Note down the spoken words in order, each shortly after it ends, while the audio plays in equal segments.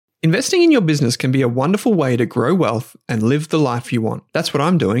Investing in your business can be a wonderful way to grow wealth and live the life you want. That's what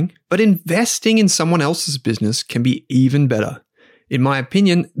I'm doing. But investing in someone else's business can be even better. In my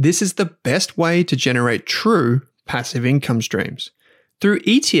opinion, this is the best way to generate true passive income streams. Through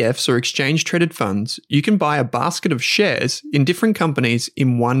ETFs or exchange-traded funds, you can buy a basket of shares in different companies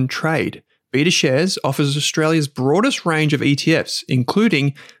in one trade. BetaShares offers Australia's broadest range of ETFs,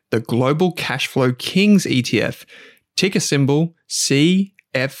 including the Global Cashflow Kings ETF, ticker symbol CFLO,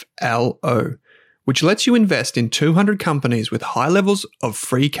 which lets you invest in 200 companies with high levels of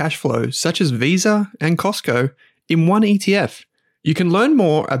free cash flow, such as Visa and Costco, in one ETF. You can learn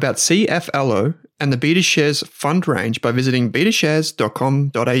more about CFLO and the BetaShares fund range by visiting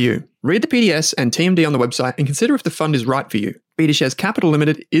betashares.com.au. Read the PDS and TMD on the website and consider if the fund is right for you. BetaShares Capital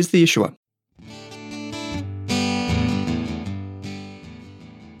Limited is the issuer.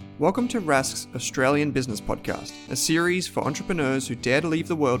 Welcome to Rask's Australian Business Podcast, a series for entrepreneurs who dare to leave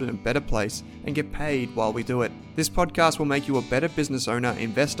the world in a better place and get paid while we do it. This podcast will make you a better business owner,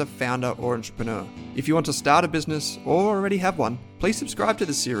 investor, founder, or entrepreneur. If you want to start a business or already have one, please subscribe to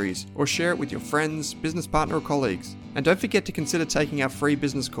the series or share it with your friends, business partner, or colleagues. And don't forget to consider taking our free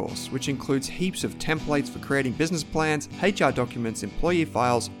business course, which includes heaps of templates for creating business plans, HR documents, employee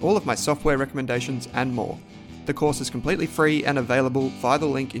files, all of my software recommendations, and more. The course is completely free and available via the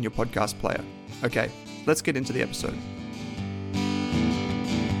link in your podcast player. Okay, let's get into the episode.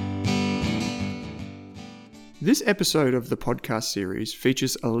 This episode of the podcast series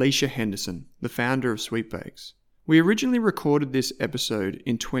features Alicia Henderson, the founder of Sweetbakes. We originally recorded this episode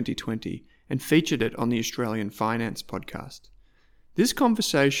in 2020 and featured it on the Australian Finance Podcast. This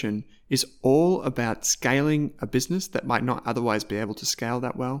conversation is all about scaling a business that might not otherwise be able to scale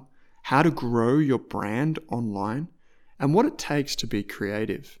that well, how to grow your brand online, and what it takes to be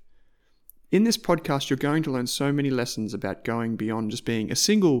creative. In this podcast, you're going to learn so many lessons about going beyond just being a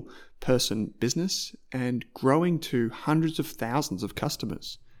single person business and growing to hundreds of thousands of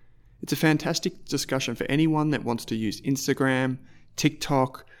customers. It's a fantastic discussion for anyone that wants to use Instagram,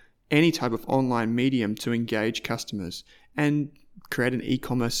 TikTok, any type of online medium to engage customers and create an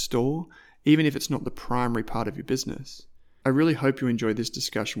e-commerce store, even if it's not the primary part of your business. I really hope you enjoy this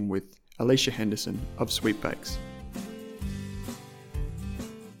discussion with Alicia Henderson of Sweetbakes.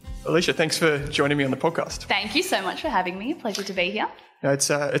 Alicia, thanks for joining me on the podcast. Thank you so much for having me. Pleasure to be here. No,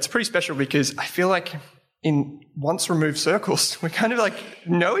 it's pretty special because I feel like in once removed circles, we kind of like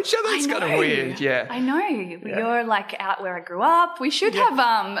know each other. It's kind of weird. Yeah. I know. Yeah. You're like out where I grew up. We should have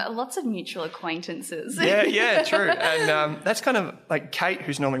lots of mutual acquaintances. Yeah, true. And that's kind of like Kate,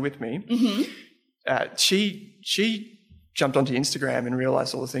 who's normally with me. Mm-hmm. She jumped onto Instagram and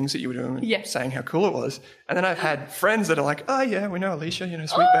realised all the things that you were doing and saying how cool it was. And then I've had friends that are like, oh, yeah, we know Alicia,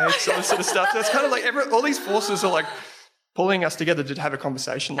 Sweetbakes, all this sort of stuff. So it's kind of like all these forces are like pulling us together to have a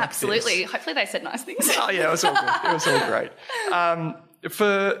conversation like Absolutely. this. Hopefully they said nice things. Oh, yeah, it was all good. It was all great.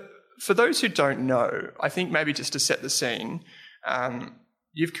 For those who don't know, I think maybe just to set the scene,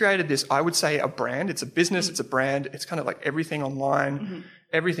 you've created this, I would say, a brand. It's a business, it's a brand. It's kind of like everything online,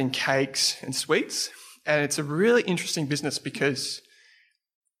 everything cakes and sweets. And it's a really interesting business because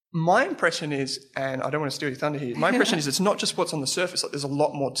my impression is, and I don't want to steal your thunder here, my impression is it's not just what's on the surface. Like there's a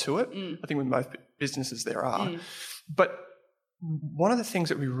lot more to it. I think with most businesses there are. But one of the things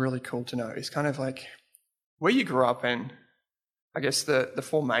that would be really cool to know is kind of like where you grew up and I guess the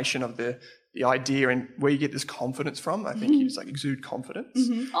formation of the idea and where you get this confidence from. I think you just like exude confidence.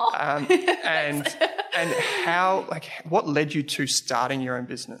 And how, like, what led you to starting your own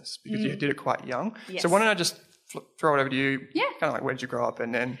business? Because you did it quite young. Yes. So why don't I just throw it over to you? Yeah. Kind of like where did you grow up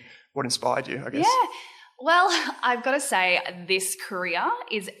and then what inspired you, I guess? Yeah. Well, I've got to say this career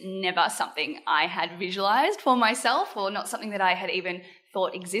is never something I had visualised for myself or not something that I had even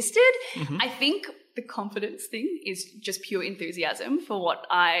thought existed. I think the confidence thing is just pure enthusiasm for what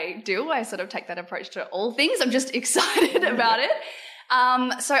I do. I sort of take that approach to all things. I'm just excited about it.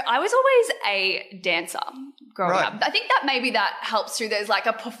 So I was always a dancer growing up. I think that maybe that helps too. There's like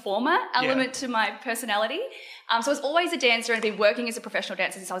a performer element to my personality. So I was always a dancer and I've been working as a professional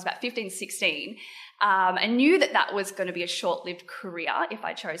dancer since I was about 15, 16. I knew that was going to be a short-lived career if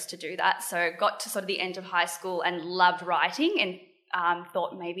I chose to do that. So got to sort of the end of high school and loved writing and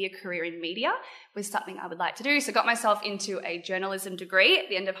thought maybe a career in media was something I would like to do. So got myself into a journalism degree at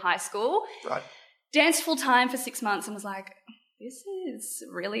the end of high school. Right. Danced full-time for 6 months and was like, this is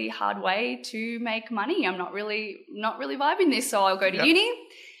a really hard way to make money. I'm not really vibing this, so I'll go to uni.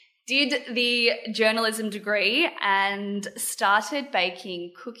 Did the journalism degree and started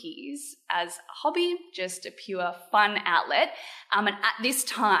baking cookies as a hobby, just a pure fun outlet. And at this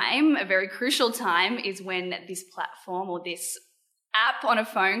time, a very crucial time, is when this platform or this app on a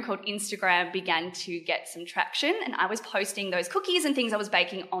phone called Instagram began to get some traction, and I was posting those cookies and things I was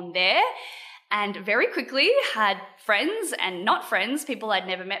baking on there, and very quickly had friends and not friends, people I'd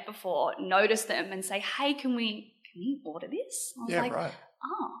never met before, notice them and say, hey, can we order this? I was like, right.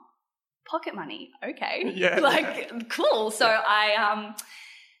 oh, pocket money. Okay. Yeah. Like, cool. So I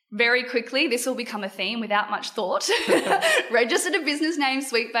very quickly, this will become a theme without much thought, registered a business name,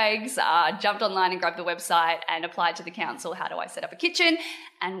 Sweet Bakes, jumped online and grabbed the website and applied to the council, how do I set up a kitchen,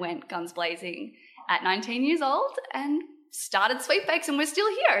 and went guns blazing at 19 years old and started Sweet Bakes, and we're still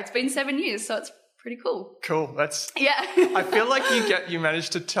here. It's been 7 years, so it's pretty cool. Cool. That's I feel like you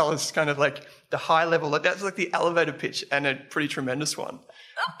managed to tell us kind of like the high level, like that's like the elevator pitch and a pretty tremendous one.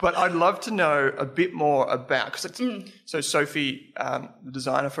 But I'd love to know a bit more about, because so Sophie, the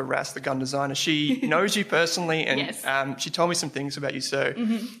designer for RAS, the gun designer, she knows you personally, and yes. she told me some things about you. So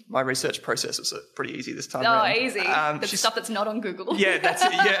my research process was pretty easy this time. Oh, easy. The stuff that's not on Google. Yeah, that's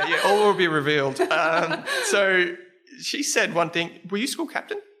it. Yeah, all will be revealed. So she said one thing. Were you school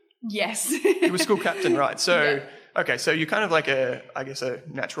captain? Yes. You were school captain, right? So. Yeah. Okay, so you're kind of like a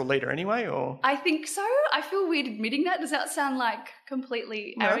natural leader anyway, or? I think so. I feel weird admitting that. Does that sound like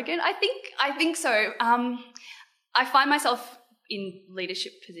completely arrogant? I think so. I find myself in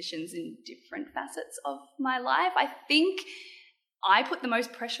leadership positions in different facets of my life. I think I put the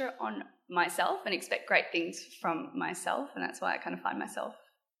most pressure on myself and expect great things from myself, and that's why I kind of find myself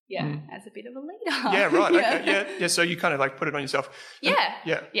as a bit of a leader. Yeah, right. Okay. Yeah. So you kind of like put it on yourself. Yeah,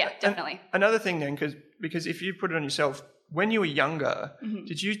 definitely. And another thing then, because if you put it on yourself, when you were younger,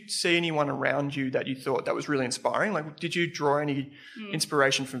 did you see anyone around you that you thought that was really inspiring? Like, did you draw any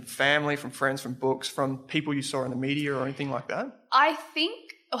inspiration from family, from friends, from books, from people you saw in the media or anything like that? I think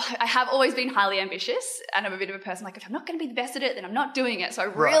I have always been highly ambitious, and I'm a bit of a person like, if I'm not going to be the best at it, then I'm not doing it. So I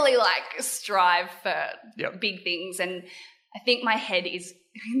really strive for big things, and I think my head is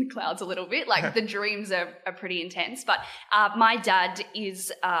in the clouds a little bit. Like the dreams are pretty intense. But my dad is,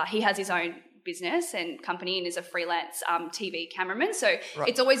 he has his own business and company and is a freelance TV cameraman. So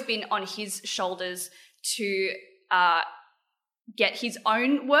it's always been on his shoulders to get his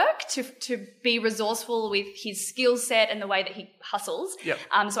own work, to be resourceful with his skill set and the way that he hustles. Yep.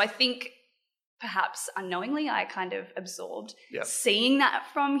 So I think perhaps unknowingly I kind of absorbed seeing that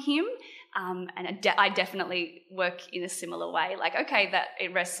from him. And I definitely work in a similar way. Like, okay, that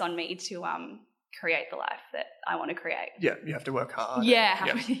it rests on me to create the life that I want to create. Yeah, you have to work hard.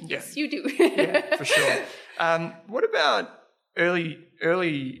 Yeah, yes, you do. Yeah, for sure. What about early,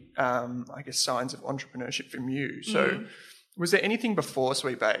 I guess, signs of entrepreneurship from you? So was there anything before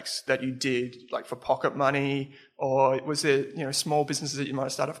Sweet Bakes that you did, like for pocket money, or was there, small businesses that you might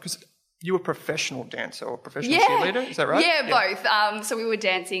have started off? Because you were a professional dancer or professional cheerleader, is that right? Yeah, both. So we were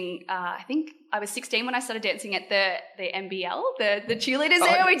dancing, I think I was 16 when I started dancing at the NBL, the cheerleaders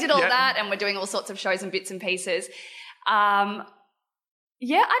there. We did all that, and we're doing all sorts of shows and bits and pieces. I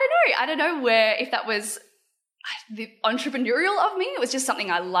don't know if that was the entrepreneurial of me. It was just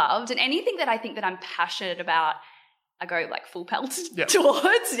something I loved, and anything that I think that I'm passionate about, I go like full pelt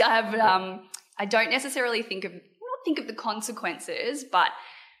towards. I don't necessarily think of the consequences, but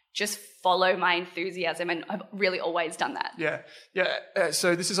just follow my enthusiasm, and I've really always done that. Yeah.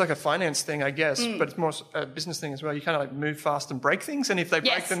 So this is like a finance thing, I guess, but it's more a business thing as well. You kind of like move fast and break things, and if they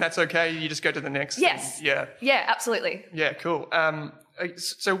break, then that's okay. You just go to the next. Yes. Thing. Yeah. Yeah, absolutely. Yeah, cool.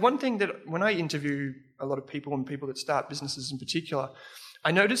 So one thing that when I interview a lot of people and people that start businesses in particular,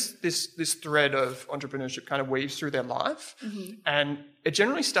 I noticed this thread of entrepreneurship kind of weaves through their life, and it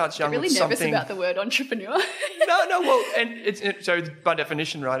generally starts young. I'm really nervous about the word entrepreneur. No. Well, and so by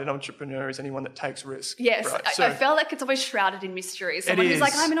definition, right, an entrepreneur is anyone that takes risk. Yes, right? I feel like it's always shrouded in mystery. Someone who's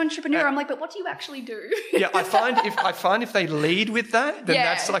like, I'm an entrepreneur. I'm like, but what do you actually do? Yeah, I find if they lead with that, then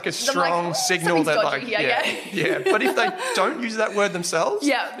that's like a strong signal that dodgy. Yeah. But if they don't use that word themselves,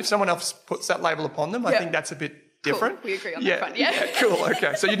 Yeah. if someone else puts that label upon them, I think that's a bit different. Cool. We agree on that front. Yeah. Cool.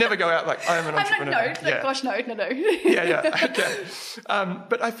 Okay. So you'd never go out like, I'm an entrepreneur. Gosh, no. Yeah. Okay.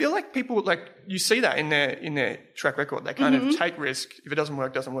 But I feel like people, like, you see that in their track record. They kind of take risk. If it doesn't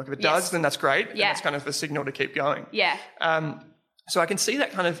work, doesn't work. If it does, then that's great. Yeah. And that's kind of a signal to keep going. Yeah. So I can see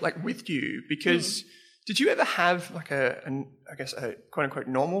that kind of like with you, because did you ever have like a quote unquote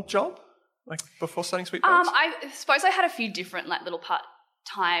normal job, like before starting Sweet Bakes? I suppose I had a few different like little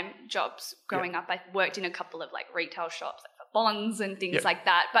part-time jobs growing up. I worked in a couple of like retail shops, like for bonds and things like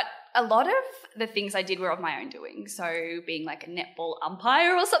that. But a lot of the things I did were of my own doing. So being like a netball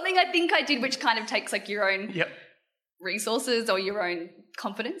umpire or something, I think I did, which kind of takes like your own resources or your own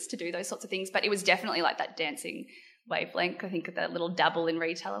confidence to do those sorts of things. But it was definitely like that dancing wavelength. I think that little dabble in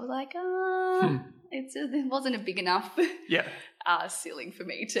retail, I was like, it wasn't a big enough ceiling for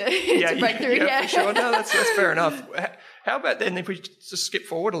me to break through. Yeah, for sure. No, that's fair enough. How about then if we just skip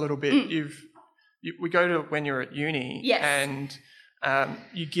forward a little bit? We go to when you're at uni, and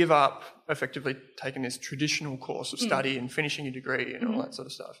you give up effectively taking this traditional course of study and finishing your degree and all that sort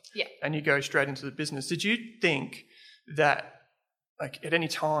of stuff. Yeah. And you go straight into the business. Did you think that, like, at any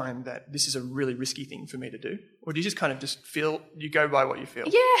time that this is a really risky thing for me to do? Or do you just kind of just feel, you go by what you feel?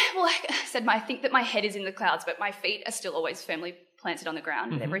 Yeah, well, like I said, I think that my head is in the clouds, but my feet are still always firmly planted on the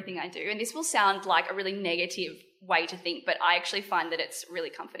ground with everything I do. And this will sound like a really negative way to think, but I actually find that it's really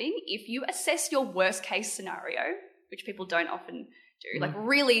comforting. If you assess your worst case scenario, which people don't often do, like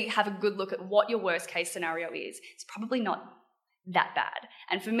really have a good look at what your worst case scenario is, it's probably not that bad.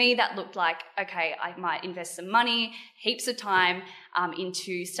 And for me, that looked like, okay, I might invest some money, heaps of time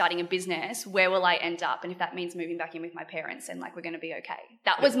into starting a business. Where will I end up? And if that means moving back in with my parents, and like, we're going to be okay.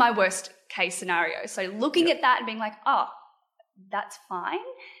 That was my worst case scenario. So looking at that and being like, oh, that's fine,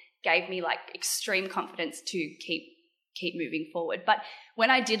 gave me like extreme confidence to keep moving forward. But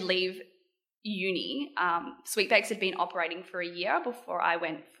when I did leave uni, Sweetbakes had been operating for a year before I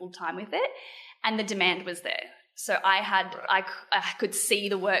went full time with it, and the demand was there. So I could see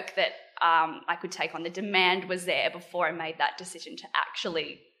the work that I could take on. The demand was there before I made that decision to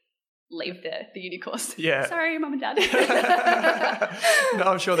actually leave the uni course. Yeah. Sorry, Mum and Dad. No,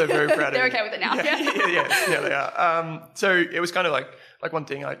 I'm sure they're very proud of you. They're okay with it now. Yeah, they are. So it was kind of like one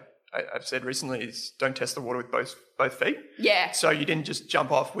thing I've said recently is don't test the water with both feet. Yeah. So you didn't just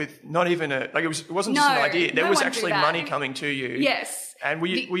jump off with not even it wasn't just an idea. There was actually money coming to you. Yes. And were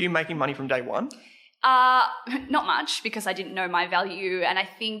you making money from day one? Not much, because I didn't know my value. And I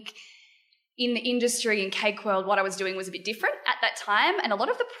think in the industry, in cake world, what I was doing was a bit different at that time. And a lot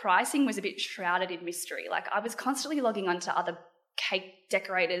of the pricing was a bit shrouded in mystery. Like, I was constantly logging onto other cake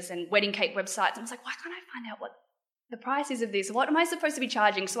decorators and wedding cake websites. And I was like, why can't I find out what the price is of this? What am I supposed to be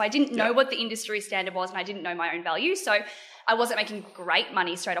charging? So I didn't know what the industry standard was, and I didn't know my own value. So I wasn't making great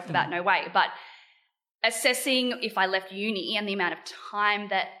money straight off the bat, no way. But assessing if I left uni and the amount of time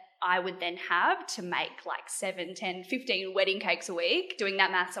that I would then have to make like 7, 10, 15 wedding cakes a week, doing that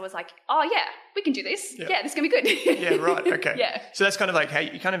maths, I was like, oh yeah, we can do this. Yeah, this is going to be good. Yeah, right. Okay. Yeah. So that's kind of like how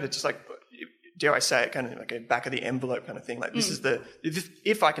you kind of just like, dare I say it, kind of like a back of the envelope kind of thing. Like this is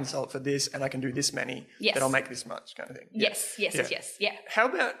if I can sell it for this and I can do this many, then I'll make this much kind of thing. Yes. How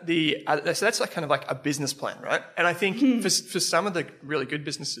about so that's like kind of like a business plan, right? And I think for some of the really good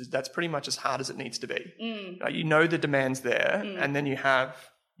businesses, that's pretty much as hard as it needs to be. You know the demand's there, and then you have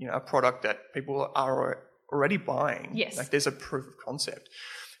a product that people are already buying. Yes. Like there's a proof of concept.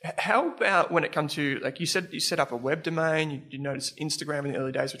 How about when it comes to, like you said, you set up a web domain, you noticed Instagram in the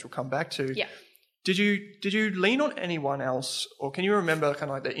early days, which we'll come back to. Yeah. Did you lean on anyone else, or can you remember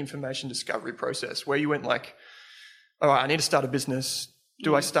kind of like the information discovery process where you went like, all right, I need to start a business.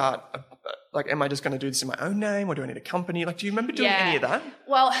 Do I start, am I just going to do this in my own name, or do I need a company? Like, do you remember doing any of that?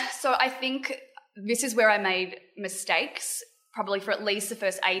 Well, so I think this is where I made mistakes, probably for at least the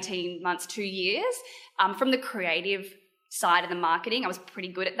first 18 months, 2 years. From the creative side of the marketing, I was pretty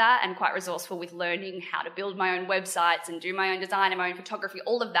good at that and quite resourceful with learning how to build my own websites and do my own design and my own photography.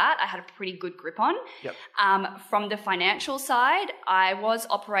 All of that I had a pretty good grip on. Yep. From the financial side, I was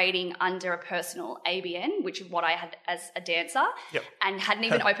operating under a personal ABN, which is what I had as a dancer, and hadn't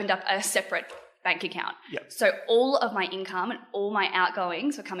even opened up a separate bank account. Yep. So all of my income and all my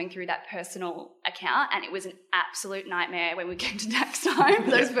outgoings were coming through that personal account, and it was an absolute nightmare when we came to tax time.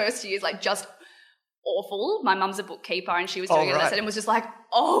 Those first years, like, just awful. My mum's a bookkeeper and she was doing it and it was just like,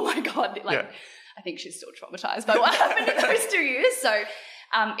 oh my God, I think she's still traumatized by what happened in those 2 years. So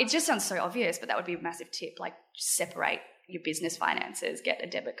it just sounds so obvious, but that would be a massive tip. Like, separate your business finances, get a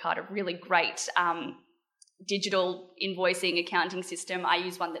debit card, a really great digital invoicing accounting system. I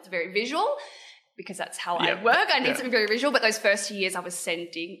use one that's very visual because that's how I work. I need something very visual. But those first 2 years I was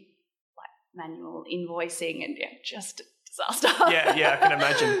sending like manual invoicing and just disaster. I can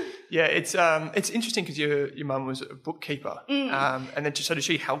imagine. Yeah, it's interesting because your mum was a bookkeeper, and then so does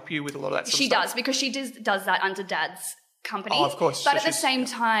she help you with a lot of that sort of stuff? She does, because she does that under Dad's company. Oh, of course. But at the same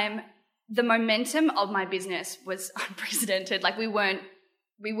time, the momentum of my business was unprecedented. Like, we weren't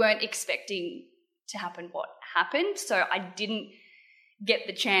expecting to happen what happened, so I didn't get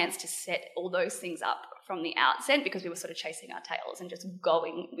the chance to set all those things up from the outset because we were sort of chasing our tails and just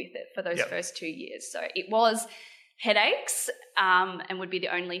going with it for those first 2 years. So it was headaches, and would be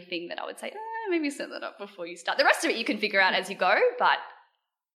the only thing that I would say, maybe set that up before you start. The rest of it you can figure out as you go, but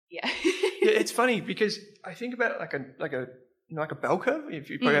yeah. It's funny because I think about it like a bell curve.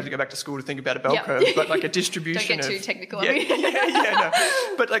 If you probably have to go back to school to think about a bell curve, but like a distribution. Don't get too technical. No.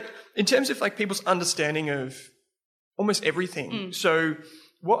 But like in terms of like people's understanding of almost everything. So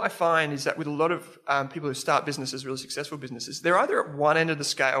what I find is that with a lot of people who start businesses, really successful businesses, they're either at one end of the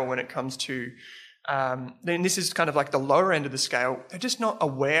scale when it comes to, then this is kind of like the lower end of the scale. They're just not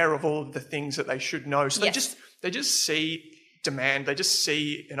aware of all of the things that they should know. So they just see demand, they just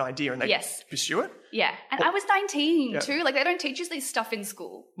see an idea and they pursue it. Yeah. And I was 19 too. Like, they don't teach us this stuff in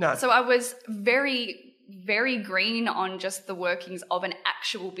school. No. So I was very, very green on just the workings of an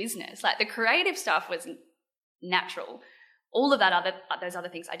actual business. Like, the creative stuff was natural. All of that those other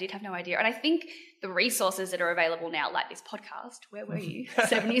things, I did have no idea. And I think the resources that are available now, like this podcast, where were you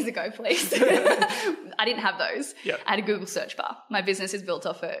 7 years ago, please? I didn't have those. Yep. I had a Google search bar. My business is built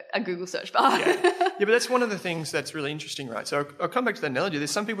off a Google search bar. But that's one of the things that's really interesting, right? So I'll come back to that analogy. There's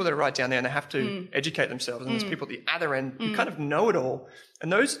some people that are right down there and they have to educate themselves, and there's people at the other end who kind of know it all.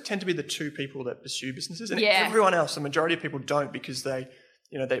 And those tend to be the two people that pursue businesses. And everyone else, the majority of people don't, because they're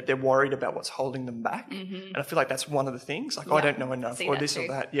worried about what's holding them back. And I feel like that's one of the things, like, I don't know enough, or this or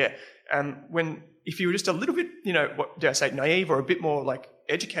that. Yeah. If you were just a little bit, what dare I say, naive, or a bit more like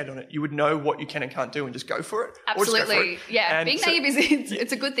educated on it, you would know what you can and can't do and just go for it. Absolutely. Yeah. Being naive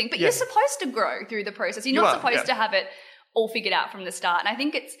it's a good thing, but you're supposed to grow through the process. You're not supposed to have it all figured out from the start. And I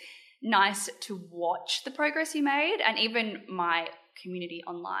think it's nice to watch the progress you made, and even my community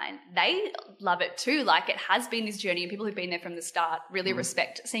online, they love it too. Like, it has been this journey, and people who've been there from the start really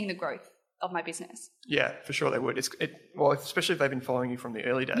respect seeing the growth of my business. Yeah, for sure they would. Especially if they've been following you from the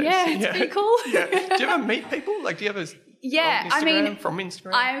early days. Yeah, it's pretty cool. Do you ever meet people? Like, do you have from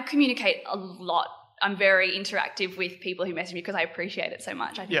Instagram? I communicate a lot. I'm very interactive with people who message me because I appreciate it so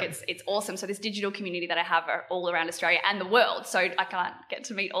much. I think it's awesome. So this digital community that I have are all around Australia and the world. So I can't get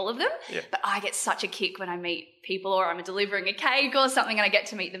to meet all of them. Yeah. But I get such a kick when I meet people, or I'm delivering a cake or something, and I get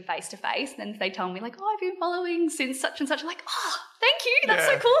to meet them face to face. Then they tell me, like, I've been following since such and such. I'm like, thank you. That's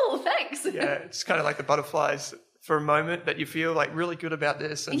so cool. Thanks. Yeah, it's kind of like the butterflies for a moment that you feel like really good about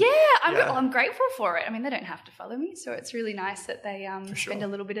this. And, I'm grateful for it. I mean, they don't have to follow me, so it's really nice that they spend a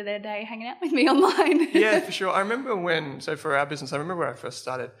little bit of their day hanging out with me online. Yeah, for sure. I remember for our business, I remember when I first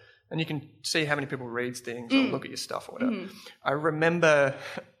started, and you can see how many people read things or look at your stuff or whatever. I remember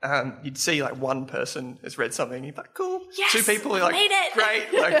you'd see like one person has read something, you're like, cool. Yes, two people, you're like, made it. Great.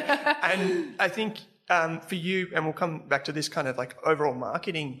 And I think for you, and we'll come back to this kind of like overall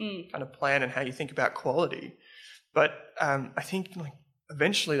marketing kind of plan and how you think about quality. But I think like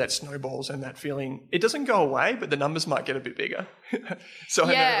eventually that snowballs, and that feeling, it doesn't go away, but the numbers might get a bit bigger. So I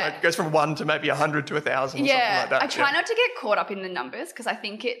know, like, it goes from 1 to maybe 100 to 1,000 or something like that. I try not to get caught up in the numbers, because I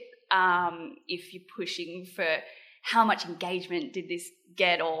think if you're pushing for how much engagement did this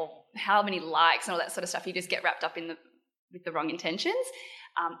get, or how many likes and all that sort of stuff, you just get wrapped up with the wrong intentions.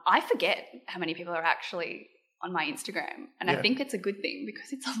 I forget how many people are actually on my Instagram, and I think it's a good thing,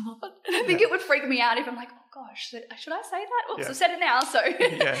 because it's a lot. And I think it would freak me out if I'm like, oh gosh, should I say that? Oops, I've said it now, so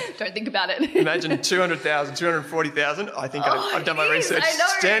don't think about it. Imagine 200,000, 240,000. I think I've done my research.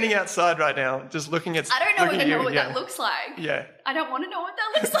 Standing outside right now, just looking at. I don't know what that looks like. Yeah. I don't want to know what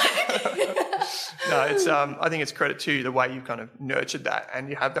that looks like. No, it's. I think it's credit to you, the way you kind of nurtured that, and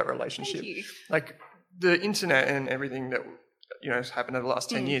you have that relationship. Thank you. Like the internet and everything that has happened over the last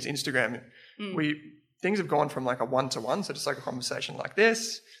 10 years. Instagram, things have gone from like a one-to-one, so just like a conversation like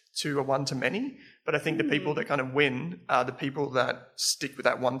this, to a one-to-many. But I think the people that kind of win are the people that stick with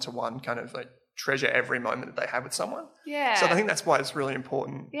that one-to-one, kind of like treasure every moment that they have with someone. Yeah. So I think that's why it's really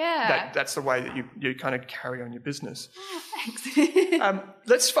important. Yeah. That's the way that you kind of carry on your business. Oh, thanks.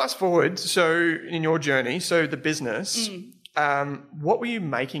 Let's fast forward. So in your journey, so the business, what were you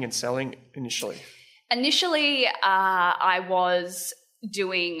making and selling initially? Initially, I was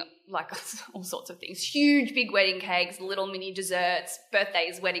doing like all sorts of things, huge, big wedding cakes, little mini desserts,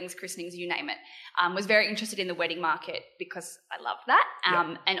 birthdays, weddings, christenings, you name it. Was very interested in the wedding market because I loved that.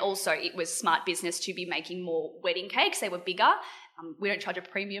 And also it was smart business to be making more wedding cakes. They were bigger. We don't charge a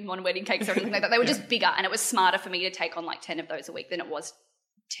premium on wedding cakes or anything like that. They were just bigger, and it was smarter for me to take on like 10 of those a week than it was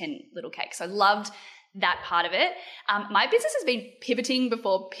 10 little cakes. So I loved that part of it. My business has been pivoting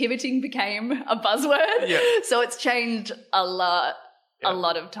before pivoting became a buzzword. Yeah. So it's changed a lot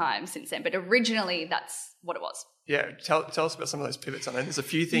of time since then. But originally that's what it was. Yeah. Tell us about some of those pivots. I know there's a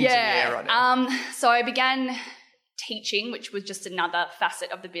few things in the air right now. So I began teaching, which was just another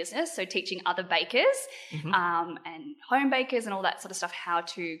facet of the business. So teaching other bakers and home bakers and all that sort of stuff how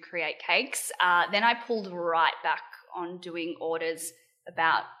to create cakes. Then I pulled right back on doing orders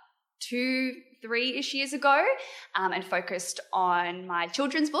about 2-3-ish years ago and focused on my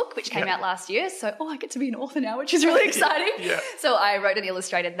children's book, which came out last year. So, I get to be an author now, which is really exciting. So I wrote and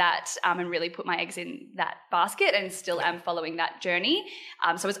illustrated that and really put my eggs in that basket, and still am following that journey.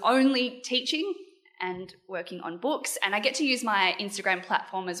 So it's only teaching and working on books. And I get to use my Instagram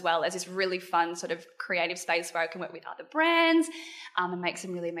platform as well as this really fun sort of creative space where I can work with other brands and make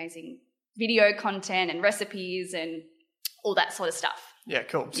some really amazing video content and recipes and all that sort of stuff. Yeah,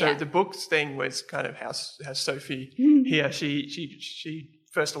 cool. So the books thing was kind of how Sophie here, she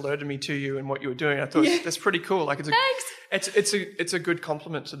first alerted me to you and what you were doing. I thought that's pretty cool. Like it's a good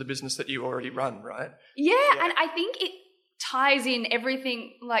compliment to the business that you already run, right? Yeah, and I think it ties in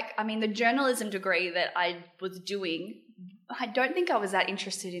everything. Like, I mean, the journalism degree that I was doing, I don't think I was that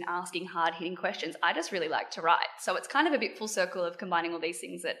interested in asking hard-hitting questions. I just really like to write. So it's kind of a bit full circle of combining all these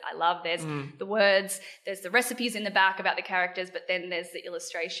things that I love. There's the words, there's the recipes in the back about the characters, but then there's the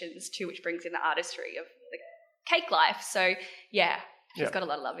illustrations too, which brings in the artistry of the cake life. So, she's got a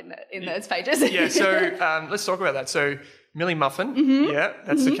lot of love in those pages. Yeah, so let's talk about that. So Millie Muffin,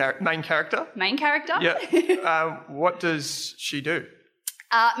 that's the main character. Main character. Yeah. What does she do?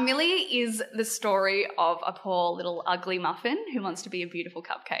 Millie is the story of a poor little ugly muffin who wants to be a beautiful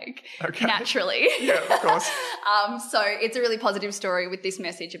cupcake naturally. Yeah, of course. So it's a really positive story with this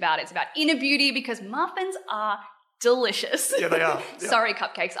message it's about inner beauty because muffins are delicious. Yeah, they are. Yeah. Sorry,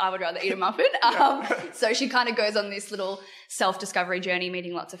 cupcakes. I would rather eat a muffin. So she kind of goes on this little self-discovery journey,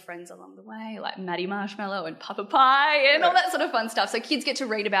 meeting lots of friends along the way, like Maddie Marshmallow and Papa Pie and all that sort of fun stuff. So kids get to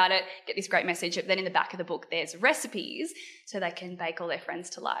read about it, get this great message. Then in the back of the book, there's recipes so they can bake all their friends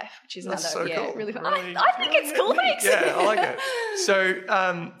to life, which is cool. Really fun. Really, I think it's cool. Thanks. Yeah, I like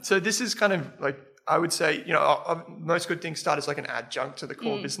it. So this is kind of like, I would say, most good things start as like an adjunct to the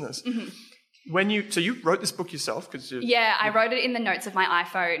core business. Mm-hmm. So you wrote this book yourself? I wrote it in the notes of my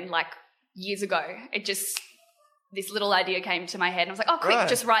iPhone like years ago. This little idea came to my head and I was like, oh, quick,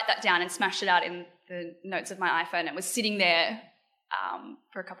 just write that down and smash it out in the notes of my iPhone. It was sitting there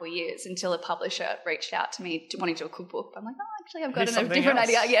for a couple of years until a publisher reached out to me wanting to do a cookbook. I'm like, actually, I've got a different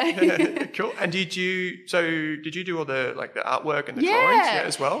idea. Yeah. Cool. And did you do all the the artwork and the drawings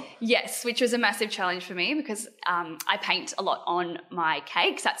as well? Yes, which was a massive challenge for me because I paint a lot on my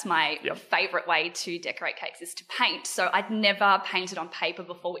cakes. That's my favourite way to decorate cakes is to paint. So I'd never painted on paper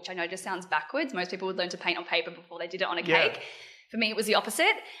before, which I know just sounds backwards. Most people would learn to paint on paper before they did it on a cake. For me, it was the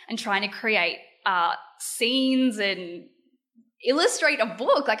opposite, and trying to create scenes and illustrate a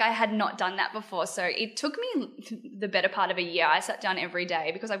book. Like I had not done that before. So it took me the better part of a year. I sat down every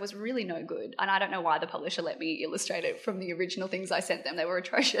day because I was really no good. And I don't know why the publisher let me illustrate it from the original things I sent them. They were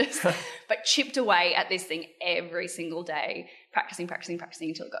atrocious. But chipped away at this thing every single day, practicing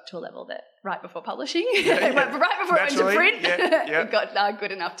until it got to a level that right before publishing, right before it went to print, it got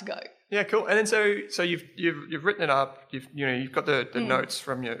good enough to go. Yeah, cool. And then so you've written it up. You've got the notes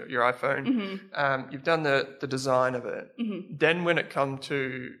from your iPhone. Mm-hmm. You've done the design of it. Mm-hmm. Then when it come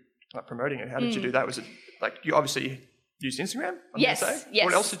to promoting it, how did you do that? Was it you obviously used Instagram? Yes.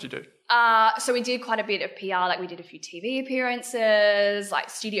 What else did you do? So we did quite a bit of PR. We did a few TV appearances, like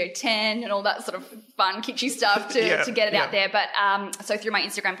Studio 10 and all that sort of fun, kitschy stuff to get it out there. But so through my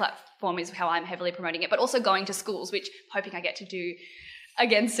Instagram platform is how I'm heavily promoting it, but also going to schools, which I'm hoping I get to do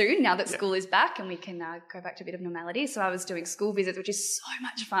again soon now that school is back and we can go back to a bit of normality. So I was doing school visits, which is so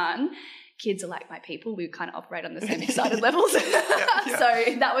much fun. Kids are like my people. We kind of operate on the same excited levels. So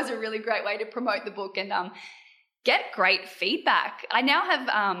that was a really great way to promote the book and get great feedback. I now have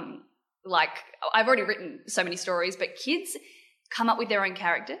I've already written so many stories, but kids come up with their own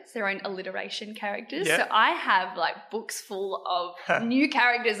characters, their own alliteration characters. Yeah. So I have books full of new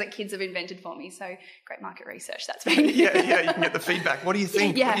characters that kids have invented for me. So great market research that's been. You can get the feedback. What do you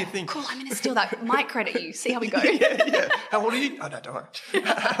think? Yeah. What do you think? Cool, I'm going to steal that. Might credit you. See how we go. How old are you? Oh, no, don't worry.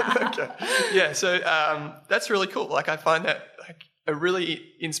 Okay. Yeah, so that's really cool. I find that a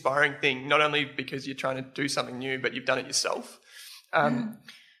really inspiring thing, not only because you're trying to do something new, but you've done it yourself.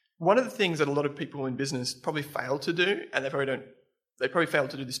 One of the things that a lot of people in business probably fail to do, and they probably fail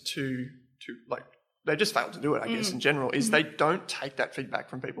to do this too they just fail to do it, I guess, in general, is they don't take that feedback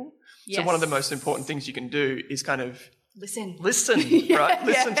from people. Yes. So one of the most important things you can do is kind of listen, right?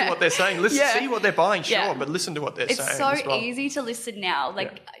 Listen to what they're saying. See what they're buying, but listen to what they're saying. It's so easy to listen now.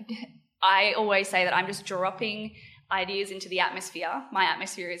 I always say that I'm just dropping ideas into the atmosphere. My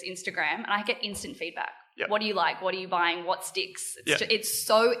atmosphere is Instagram, and I get instant feedback. Yep. What do you like? What are you buying? What sticks? It's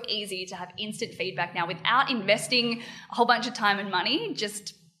so easy to have instant feedback now without investing a whole bunch of time and money.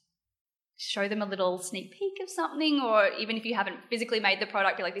 Just show them a little sneak peek of something, or even if you haven't physically made the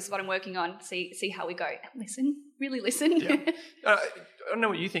product, you're like, this is what I'm working on. See how we go. And listen, really listen. Yeah. I don't know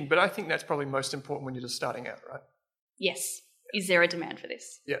what you think, but I think that's probably most important when you're just starting out, right? Yes. Is there a demand for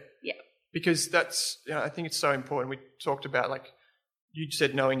this? Yeah. Yeah. Because that's, I think it's so important. We talked about you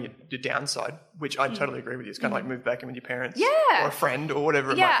said knowing your downside, which I totally agree with you. It's kind of like move back in with your parents or a friend or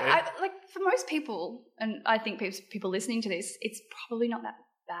whatever it might be. for most people, and I think people listening to this, it's probably not that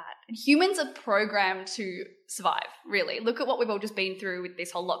bad. And humans are programmed to survive, really. Look at what we've all just been through with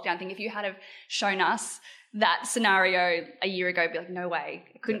this whole lockdown thing. If you had have shown us that scenario a year ago, be like, no way,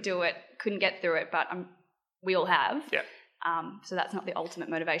 I couldn't do it, couldn't get through it, but we all have. Yeah. So that's not the ultimate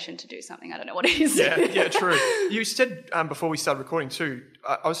motivation to do something. I don't know what it is. Yeah, true. You said before we started recording too,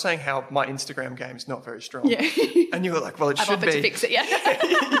 I was saying how my Instagram game is not very strong. Yeah. And you were like, well, it I've should offered be. to fix it, yeah.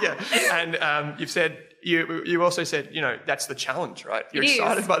 Yeah. And you've said, you also said, that's the challenge, right? You're It is.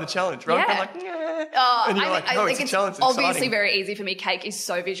 excited by the challenge, right? Yeah. I'm like, yeah. And you're like, no, it's a challenge. It's obviously exciting. very easy for me. Cake is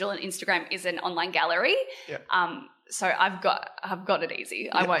so visual and Instagram is an online gallery. Yeah. So I've got it easy.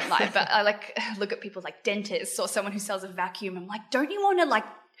 I won't lie. But I look at people like dentists or someone who sells a vacuum. I'm like, don't you want to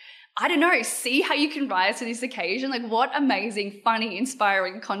I don't know, see how you can rise to this occasion? Like, what amazing, funny,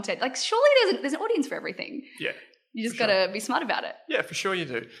 inspiring content. Like, surely there's an audience for everything. Yeah. You just got to be smart about it. Yeah, for sure you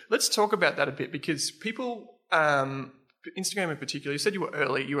do. Let's talk about that a bit because people, Instagram in particular, you said you were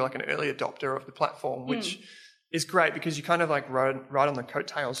early, you were like an early adopter of the platform, which is great because you kind of like ride on the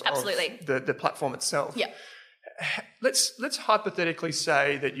coattails Absolutely. of the platform itself. Yeah. Let's hypothetically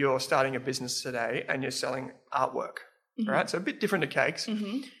say that you're starting a business today and you're selling artwork, all right? So a bit different to cakes.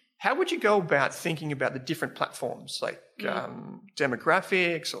 Mm-hmm. How would you go about thinking about the different platforms like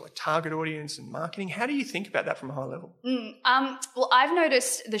demographics or like target audience and marketing? How do you think about that from a high level? Well, I've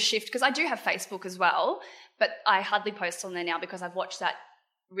noticed the shift because I do have Facebook as well, but I hardly post on there now because I've watched that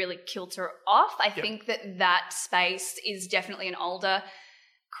really kilter off. I think that space is definitely an older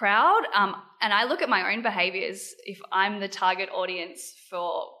crowd. And I look at my own behaviors. If I'm the target audience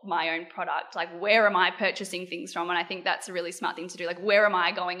for my own product, like where am I purchasing things from? And I think that's a really smart thing to do. Like where am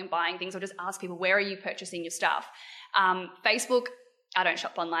I going and buying things? Or just ask people, where are you purchasing your stuff? Facebook, I don't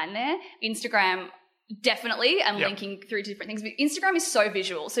shop online there. Instagram, definitely. I'm linking through to different things. But Instagram is so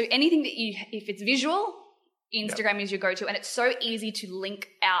visual. So anything that if it's visual, Instagram is your go-to, and it's so easy to link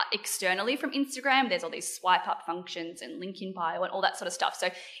out externally from Instagram. There's all these swipe up functions and link in bio and all that sort of stuff. So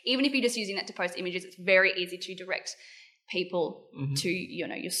even if you're just using that to post images, it's very easy to direct people to,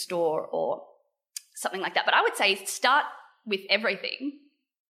 your store or something like that. But I would say start with everything.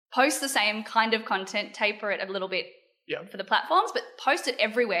 Post the same kind of content, taper it a little bit for the platforms, but post it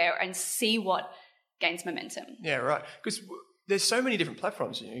everywhere and see what gains momentum. Yeah, right. Because there's so many different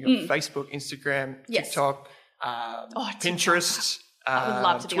platforms. You've got Facebook, Instagram, TikTok, Pinterest, I would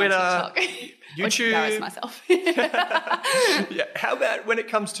love to be Twitter, on TikTok. YouTube. Embarrass myself. Yeah. How about when it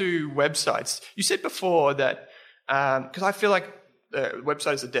comes to websites? You said before that because I feel like the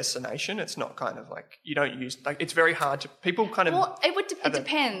website is a destination. It's not kind of like you don't use it's very hard to people kind of. Well, it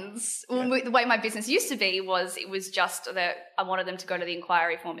depends. Yeah. Well, the way my business used to be was it was just that I wanted them to go to the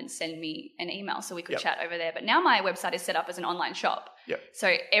inquiry form and send me an email so we could chat over there. But now my website is set up as an online shop. Yep.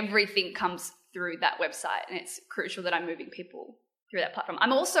 So everything comes through that website, and it's crucial that I'm moving people through that platform.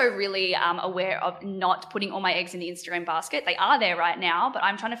 I'm also really aware of not putting all my eggs in the Instagram basket. They are there right now, but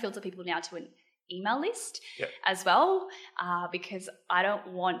I'm trying to filter people now to an email list as well because I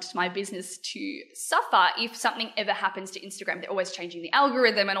don't want my business to suffer if something ever happens to Instagram. They're always changing the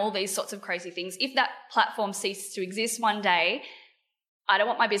algorithm and all these sorts of crazy things. If that platform ceases to exist one day, I don't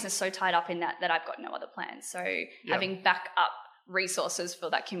want my business so tied up in that I've got no other plans. So having backup resources for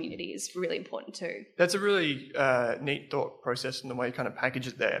that community is really important too. That's a really neat thought process in the way you kind of package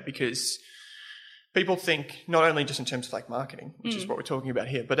it there because people think not only just in terms of like marketing, which is what we're talking about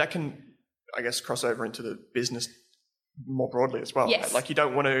here, but that can, I guess, cross over into the business more broadly as well. Yes. Right? Like you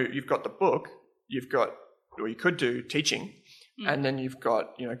don't want to, you've got the book, you've got, or you could do teaching, and then you've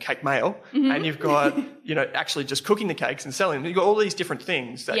got, cake mail, and you've got, actually just cooking the cakes and selling them. You've got all these different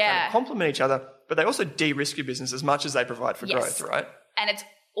things that kind of complement each other, but they also de-risk your business as much as they provide for growth, right? And it's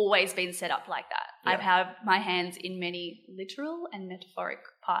always been set up like that. I've had my hands in many literal and metaphoric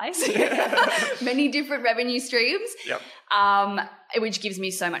pies, many different revenue streams, which gives me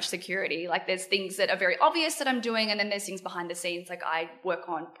so much security. Like there's things that are very obvious that I'm doing, and then there's things behind the scenes. Like I work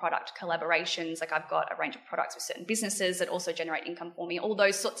on product collaborations. Like I've got a range of products with certain businesses that also generate income for me. All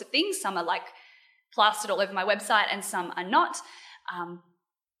those sorts of things. Some are like plastered all over my website and some are not.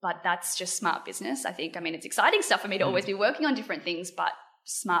 But that's just smart business. I think, it's exciting stuff for me to always be working on different things, but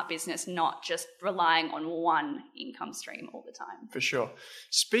smart business, not just relying on one income stream all the time. For sure.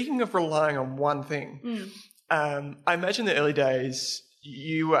 Speaking of relying on one thing, I imagine in the early days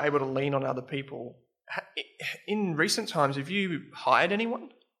you were able to lean on other people. In recent times, have you hired anyone?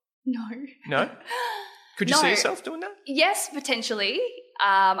 No. No? Could you see yourself doing that? Yes, potentially.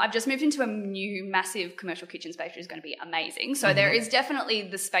 I've just moved into a new massive commercial kitchen space, which is going to be amazing. So there is definitely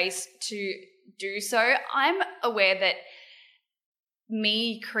the space to do so. I'm aware that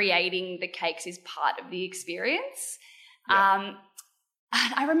me creating the cakes is part of the experience. Yeah.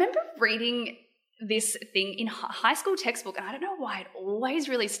 And I remember reading this thing in high school textbook, and I don't know why it always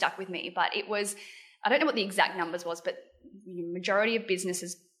really stuck with me, but it was, I don't know what the exact numbers was, but the majority of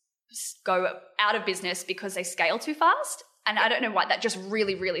businesses go out of business because they scale too fast. And I don't know why, that just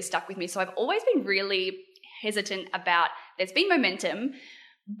really, really stuck with me. So I've always been really hesitant about, there's been momentum,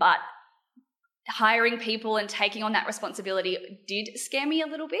 but hiring people and taking on that responsibility did scare me a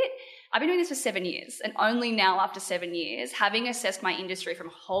little bit. I've been doing this for 7 years, and only now after 7 years, having assessed my industry from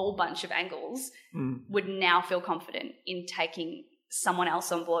a whole bunch of angles, would now feel confident in taking someone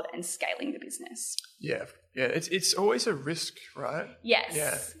else on board and scaling the business. Yeah. It's always a risk, right?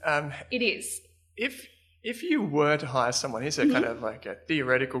 Yes. Yeah. It is. If you were to hire someone, here's a kind of like a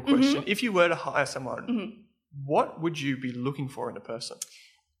theoretical question. If you were to hire someone, what would you be looking for in a person?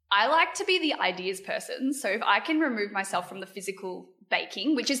 I like to be the ideas person. So if I can remove myself from the physical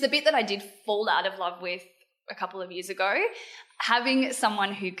baking, which is the bit that I did fall out of love with a couple of years ago, having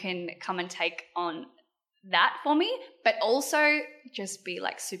someone who can come and take on that for me, but also just be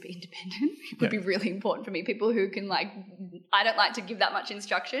like super independent would be really important for me. People who can like, I don't like to give that much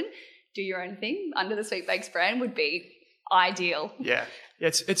instruction. Do your own thing under the Sweet Bakes brand would be ideal. Yeah.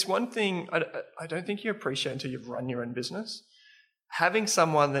 It's one thing I don't think you appreciate until you've run your own business. Having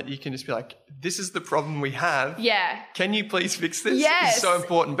someone that you can just be like, this is the problem we have. Yeah. Can you please fix this? Yes. Is so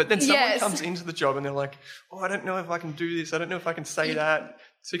important. But then someone comes into the job and they're like, oh, I don't know if I can do this. I don't know if I can say that.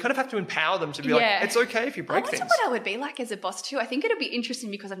 So you kind of have to empower them to be like, it's okay if you break things. I wonder what I would be like as a boss too. I think it'd be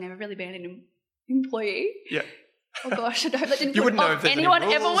interesting because I've never really been an employee. Yeah. Oh gosh, I hope that didn't you put wouldn't know off if anyone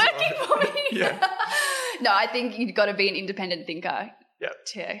ever working for me. Yeah. No, I think you've got to be an independent thinker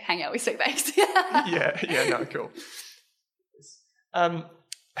to hang out with Sweet Bakes. No, cool.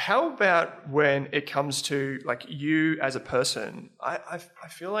 How about when it comes to like you as a person? I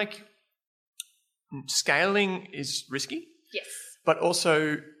feel like scaling is risky. Yes. But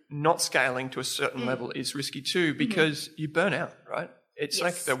also not scaling to a certain level is risky too because you burn out, right? It's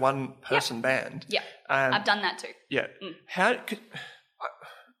like the one person band. Yeah. I've done that too. Yeah.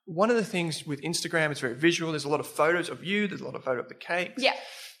 One of the things with Instagram, it's very visual. There's a lot of photos of you. There's a lot of photos of the cakes. Yeah.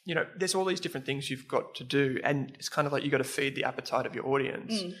 You know, there's all these different things you've got to do, and it's kind of like you got to feed the appetite of your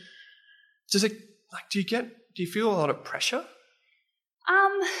audience. Does it do you feel a lot of pressure?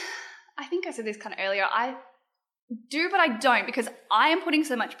 I think I said this kind of earlier. I do, but I don't, because I am putting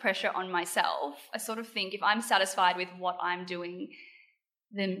so much pressure on myself. I sort of think if I'm satisfied with what I'm doing,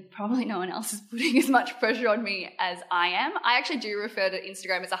 then probably no one else is putting as much pressure on me as I am. I actually do refer to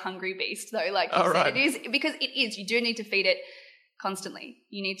Instagram as a hungry beast, though. Like you said, it is, because it is. You do need to feed it constantly.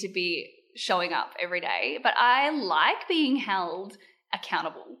 You need to be showing up every day. But I like being held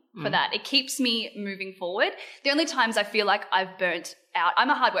accountable for that. It keeps me moving forward. The only times I feel like I've burnt out, I'm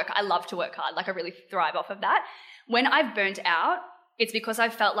a hard worker. I love to work hard. Like I really thrive off of that. When I've burnt out, it's because I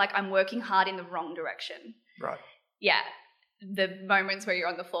felt like I'm working hard in the wrong direction. Right. Yeah. The moments where you're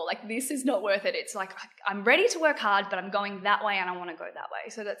on the floor, like this is not worth it. It's like I'm ready to work hard, but I'm going that way and I want to go that way.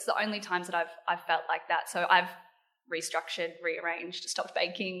 So that's the only times that I've felt like that. So I've restructured, rearranged, stopped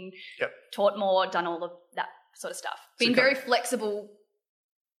baking, taught more, done all of that sort of stuff. Been very flexible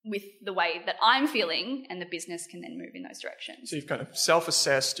with the way that I'm feeling, and the business can then move in those directions. So you've kind of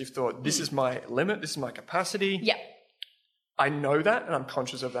self-assessed. You've thought, this is my limit. This is my capacity. Yeah. I know that, and I'm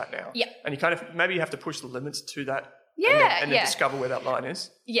conscious of that now. Yeah. And you kind of, maybe you have to push the limits to that. Yeah. And then discover where that line is.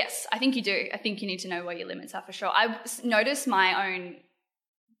 Yes, I think you do. I think you need to know where your limits are for sure. I've noticed my own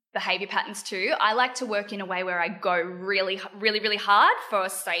behavior patterns too. I like to work in a way where I go really, really, really hard for,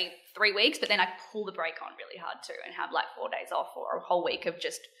 say, 3 weeks, but then I pull the brake on really hard too and have like 4 days off or a whole week of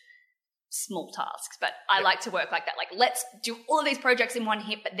just small tasks. But I like to work like that. Like, let's do all of these projects in one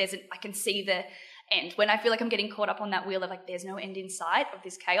hit, but I can see the end. When I feel like I'm getting caught up on that wheel of like there's no end in sight of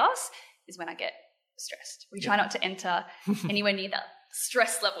this chaos is when I get stressed. We try not to enter anywhere near that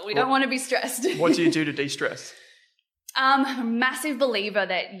stress level. We don't want to be stressed. What do you do to de-stress? I'm a massive believer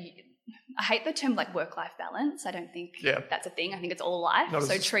that I hate the term like work-life balance. I don't think that's a thing. I think it's all life.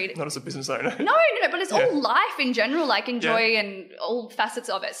 Treat it. Not as a business owner. No, but it's all life in general, like enjoy and all facets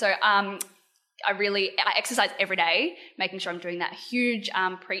of it. So I exercise every day, making sure I'm doing that. Huge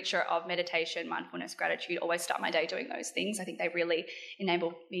preacher of meditation, mindfulness, gratitude. Always start my day doing those things. I think they really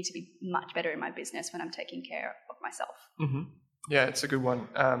enable me to be much better in my business when I'm taking care of myself. Mm-hmm. Yeah, it's a good one.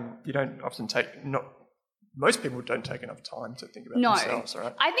 You don't often most people don't take enough time to think about themselves,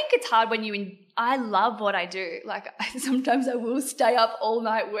 right? I think it's hard when I love what I do. Like sometimes I will stay up all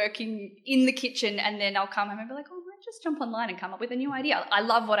night working in the kitchen, and then I'll come home and be like, oh, I might just jump online and come up with a new idea. I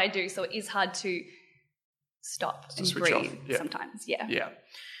love what I do, so it is hard to stop to and switch off. breathe sometimes. Yeah. Yeah.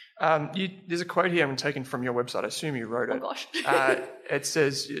 There's a quote here I'm taking from your website. I assume you wrote it. Oh, gosh. It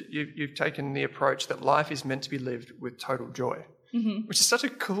says you've taken the approach that life is meant to be lived with total joy, which is such a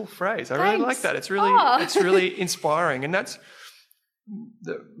cool phrase. I really like that. It's really inspiring. And that's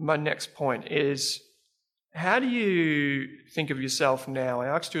my next point is, how do you think of yourself now? I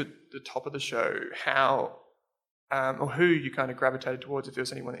asked you at the top of the show how or who you kind of gravitated towards, if there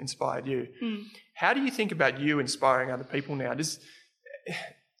was anyone that inspired you. How do you think about you inspiring other people now?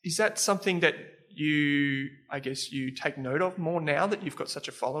 Is that something that you take note of more now that you've got such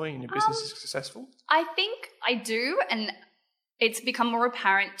a following and your business is successful? I think I do, and it's become more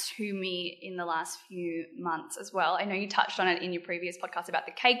apparent to me in the last few months as well. I know you touched on it in your previous podcast about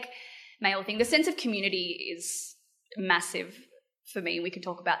the cake mail thing. The sense of community is massive for me. We could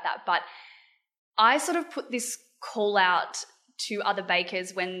talk about that, but I sort of put this call out to other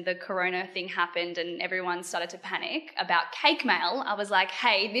bakers when the corona thing happened and everyone started to panic about cake mail. I was like,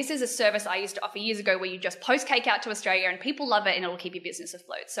 hey, this is a service I used to offer years ago where you just post cake out to Australia and people love it and it'll keep your business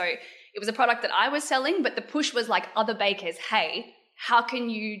afloat. So it was a product that I was selling, but the push was like other bakers, hey, how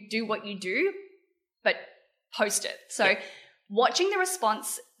can you do what you do, but post it? So watching the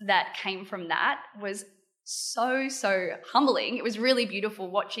response that came from that was so humbling. It was really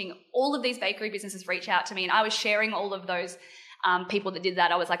beautiful watching all of these bakery businesses reach out to me, and I was sharing all of those people that did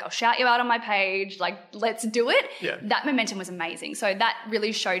that. I was like, I'll shout you out on my page, like, let's do it. Yeah. That momentum was amazing. So that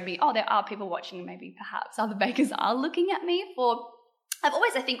really showed me, there are people watching, and maybe perhaps other bakers are looking at me for. I've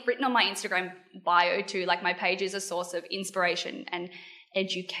always, I think, written on my Instagram bio too, like my page is a source of inspiration and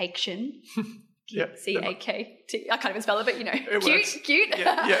education. C-A-K-T. I can't even spell it, but cute.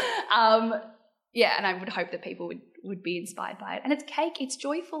 And I would hope that people would be inspired by it. And it's cake, it's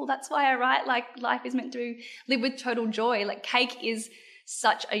joyful. That's why I write, like, life is meant to live with total joy. Like, cake is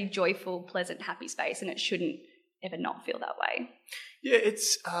such a joyful, pleasant, happy space, and it shouldn't ever not feel that way. Yeah,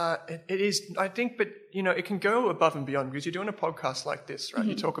 it is, I think, but, it can go above and beyond, because you're doing a podcast like this, right?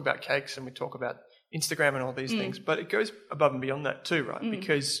 You talk about cakes and we talk about Instagram and all these things, but it goes above and beyond that too, right?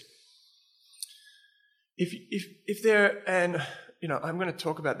 Because if there, and I'm going to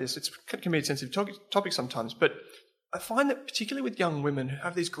talk about this, it can be a sensitive topic sometimes, but I find that particularly with young women who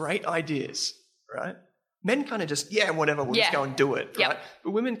have these great ideas, right? Men kind of just, whatever, we'll just go and do it, right?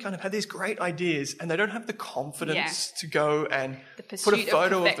 But women kind of have these great ideas and they don't have the confidence to go and put a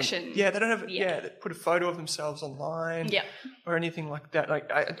photo of them. Yeah, they don't have, they put a photo of themselves online or anything like that.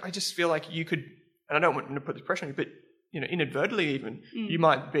 Like, I just feel like you could, and I don't want to put the pressure on you, but, inadvertently even, you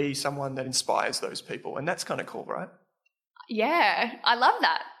might be someone that inspires those people, and that's kind of cool, right? Yeah, I love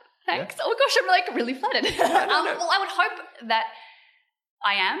that. Thanks. Yeah. Oh, gosh, I'm like really flattered. Well, I would hope that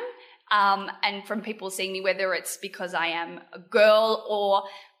I am. And from people seeing me, whether it's because I am a girl or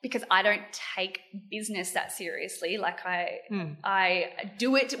because I don't take business that seriously, like I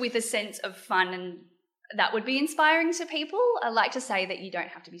do it with a sense of fun, and that would be inspiring to people. I like to say that you don't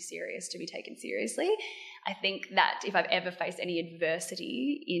have to be serious to be taken seriously. I think that if I've ever faced any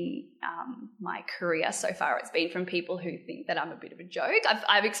adversity in my career so far, it's been from people who think that I'm a bit of a joke.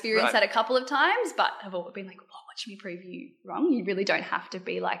 I've experienced that a couple of times, but I've always been like, watch me prove you wrong. You really don't have to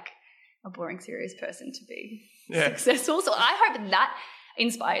be like a boring, serious person to be successful. So I hope that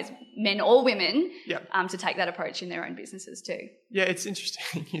inspires men or women to take that approach in their own businesses too. Yeah, it's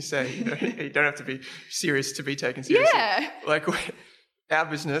interesting you say you don't have to be serious to be taken seriously. Yeah. Like our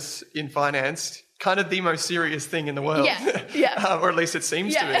business in finance, kind of the most serious thing in the world. Yeah. Or at least it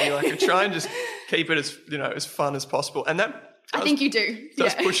seems to be. Like, I try and just keep it as, as fun as possible. And that I think you do.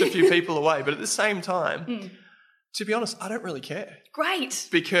 Does push a few people away. But at the same time, to be honest, I don't really care. Great.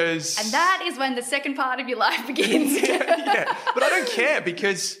 Because... And that is when the second part of your life begins. But I don't care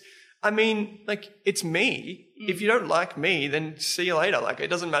because, I mean, like, it's me. If you don't like me, then see you later. Like, it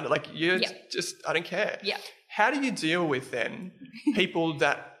doesn't matter. Like, you're just, I don't care. Yeah. How do you deal with then people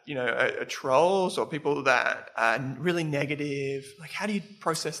that, are trolls or people that are really negative? Like, how do you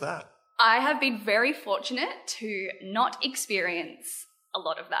process that? I have been very fortunate to not experience a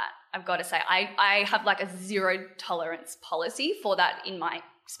lot of that. I've got to say, I have like a zero tolerance policy for that in my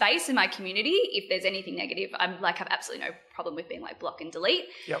space, in my community. If there's anything negative, I'm like, have absolutely no problem with being like block and delete.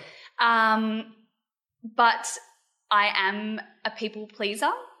 Yep. But I am a people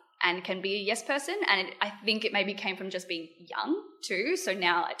pleaser and can be a yes person. And I think it maybe came from just being young too. So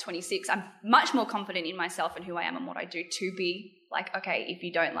now at 26, I'm much more confident in myself and who I am and what I do to be like, okay, if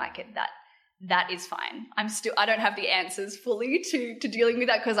you don't like it, that is fine. I don't have the answers fully to dealing with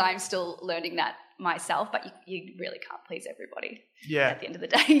that because I'm still learning that myself, but you really can't please everybody. Yeah. At the end of the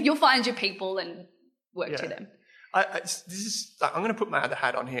day, you'll find your people and work to them. This is like, I'm going to put my other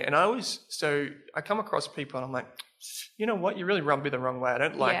hat on here, and I come across people, and I'm like, you know what? You really rub me the wrong way. I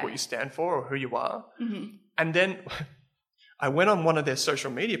don't like what you stand for or who you are. Mm-hmm. And then I went on one of their social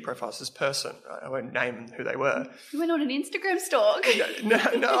media profiles, this person, right? I won't name who they were. You went on an Instagram stalk.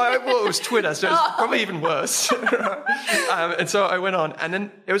 Well, it was Twitter, so it's probably even worse. And so I went on, and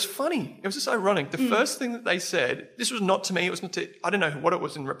then it was funny. It was just ironic. The first thing that they said, this was not to me, it was not to, I don't know what it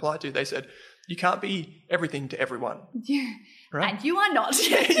was in reply to. They said, you can't be everything to everyone. Yeah. Right? And you are not.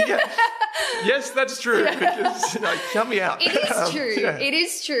 Yes, that's true. Because, count me out. It is true. Yeah. It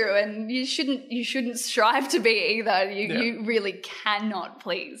is true. And you shouldn't strive to be either. You really cannot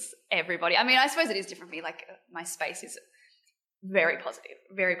please everybody. I mean, I suppose it is different for me. Like, my space is very positive,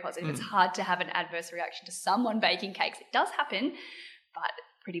 very positive. It's hard to have an adverse reaction to someone baking cakes. It does happen, but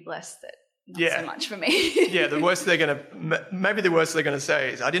pretty blessed that not so much for me. The worst they're going to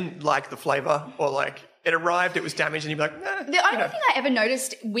say is, I didn't like the flavour, or like, it arrived, it was damaged, and you'd be like, nah. The only thing I ever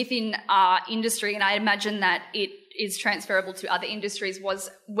noticed within our industry, and I imagine that it is transferable to other industries,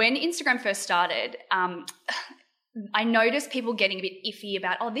 was when Instagram first started, I noticed people getting a bit iffy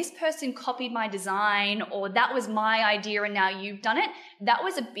about, this person copied my design, or that was my idea and now you've done it. That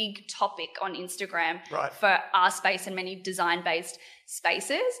was a big topic on Instagram for our space and many design-based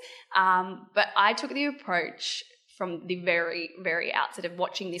spaces. But I took the approach from the very, very outset of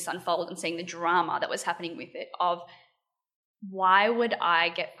watching this unfold and seeing the drama that was happening with it of, why would I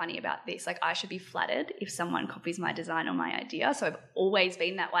get funny about this? Like, I should be flattered if someone copies my design or my idea. So I've always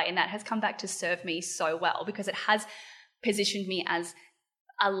been that way, and that has come back to serve me so well, because it has positioned me as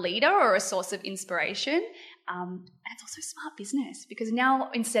a leader or a source of inspiration. And it's also smart business, because now,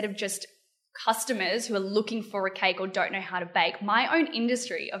 instead of just customers who are looking for a cake or don't know how to bake, my own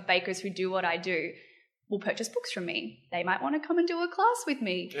industry of bakers who do what I do will purchase books from me. They might want to come and do a class with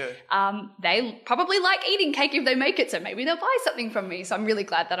me. Yeah. They probably like eating cake if they make it, so maybe they'll buy something from me. So I'm really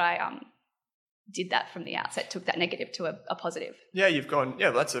glad that I did that from the outset, took that negative to a positive. Yeah, you've gone,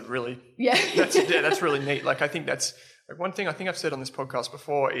 well, that's a really, that's really neat. Like, I think that's, like, one thing I think I've said on this podcast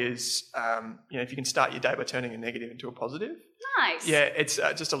before is, if you can start your day by turning a negative into a positive. Nice. Yeah, it's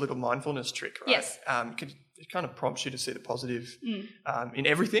just a little mindfulness trick, right? Yes. It kind of prompts you to see the positive in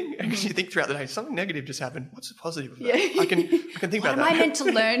everything. And you think throughout the day, something negative just happened. What's the positive of that? I can think about that. What am I meant to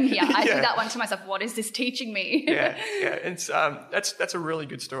learn here? I do that one to myself. What is this teaching me? It's that's a really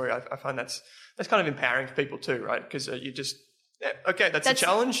good story. I find that's kind of empowering for people too, right? Because you just that's a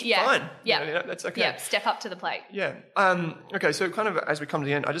challenge. Yeah. Fine. Yeah. That's okay. Yeah. Step up to the plate. Yeah. Okay. So kind of as we come to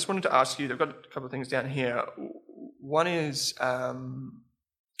the end, I just wanted to ask you. I've got a couple of things down here. One is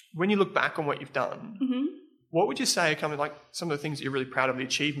when you look back on what you've done. Mm-hmm. What would you say are kind of like some of the things that you're really proud of, the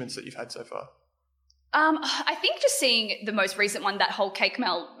achievements that you've had so far? I think just seeing the most recent one, that whole Cake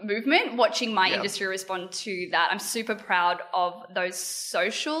Mel movement, watching my industry respond to that, I'm super proud of those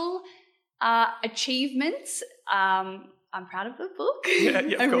social achievements. I'm proud of the book.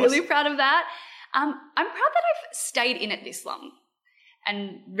 I'm really proud of that. I'm proud that I've stayed in it this long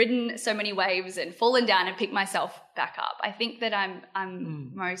and ridden so many waves and fallen down and picked myself back up. I think that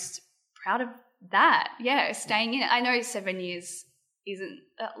I'm most proud of that. Yeah, staying in it. I know 7 years isn't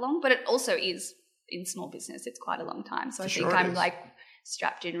that long, but it also is in small business. It's quite a long time. So I think I'm like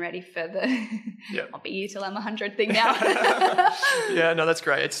strapped in, ready for the I'll be here till I'm 100 thing now. Yeah, no, that's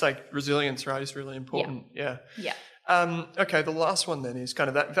great. It's like resilience, right? It's really important. Yeah. Okay, the last one then is kind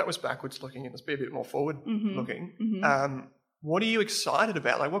of that was backwards looking, and let's be a bit more forward looking. Mm-hmm. What are you excited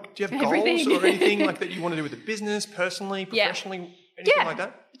about? Like, what do you have goals or anything like that you want to do with the business, personally, professionally, anything like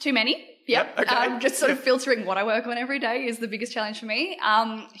that? Too many. Yep. Okay. Just sort of filtering what I work on every day is the biggest challenge for me.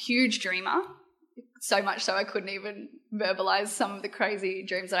 Huge dreamer. So much so I couldn't even verbalize some of the crazy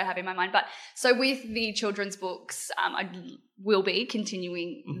dreams that I have in my mind. But so with the children's books, I will be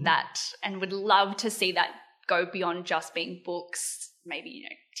continuing that and would love to see that go beyond just being books, maybe,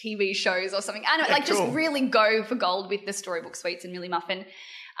 TV shows or something. And just really go for gold with the Storybook Sweets and Millie Muffin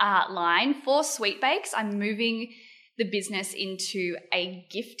line. For Sweet Bakes, I'm moving the business into a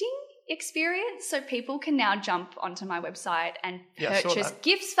gifting experience, so people can now jump onto my website and purchase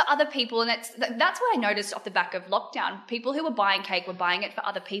gifts for other people. And that's what I noticed off the back of lockdown. People who were buying cake were buying it for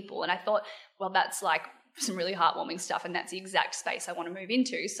other people, and I thought, well, that's like some really heartwarming stuff, and that's the exact space I want to move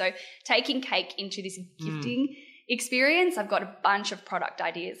into. So taking cake into this gifting experience, I've got a bunch of product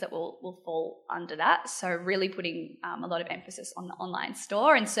ideas that will fall under that. So really putting a lot of emphasis on the online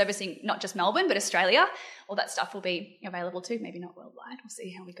store and servicing not just Melbourne but Australia. All that stuff will be available too. Maybe not worldwide. We'll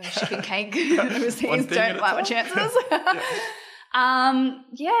see how we go shipping cake overseas. Don't like my chances.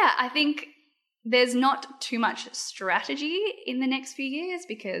 I think there's not too much strategy in the next few years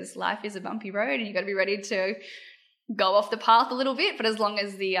because life is a bumpy road and you've got to be ready to go off the path a little bit, but as long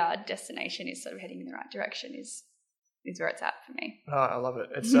as the destination is sort of heading in the right direction is where it's at for me. Oh, I love it.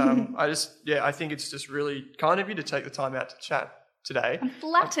 It's I think it's just really kind of you to take the time out to chat today. I'm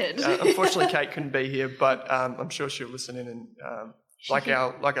flattered. Unfortunately, Kate couldn't be here, but I'm sure she'll listen in, and like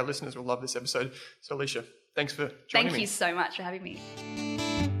our listeners will love this episode. So, Alicia, thanks for joining me. Thank you so much for having me.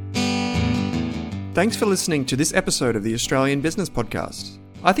 Thanks for listening to this episode of the Australian Business Podcast.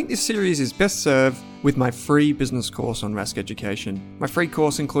 I think this series is best served with my free business course on Rask Education. My free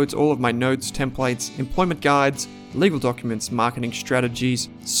course includes all of my notes, templates, employment guides, legal documents, marketing strategies,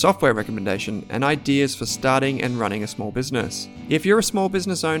 software recommendation, and ideas for starting and running a small business. If you're a small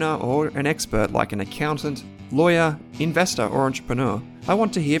business owner or an expert like an accountant, lawyer, investor, or entrepreneur, I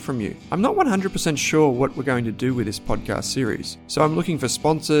want to hear from you. I'm not 100% sure what we're going to do with this podcast series, so I'm looking for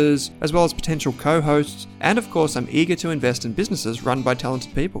sponsors, as well as potential co-hosts, and of course I'm eager to invest in businesses run by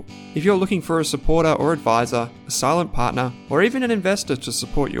talented people. If you're looking for a supporter or advisor, a silent partner, or even an investor to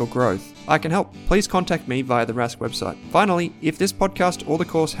support your growth, I can help. Please contact me via the Rask website. Finally, if this podcast or the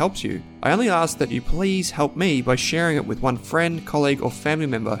course helps you, I only ask that you please help me by sharing it with one friend, colleague, or family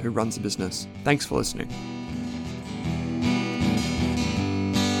member who runs a business. Thanks for listening.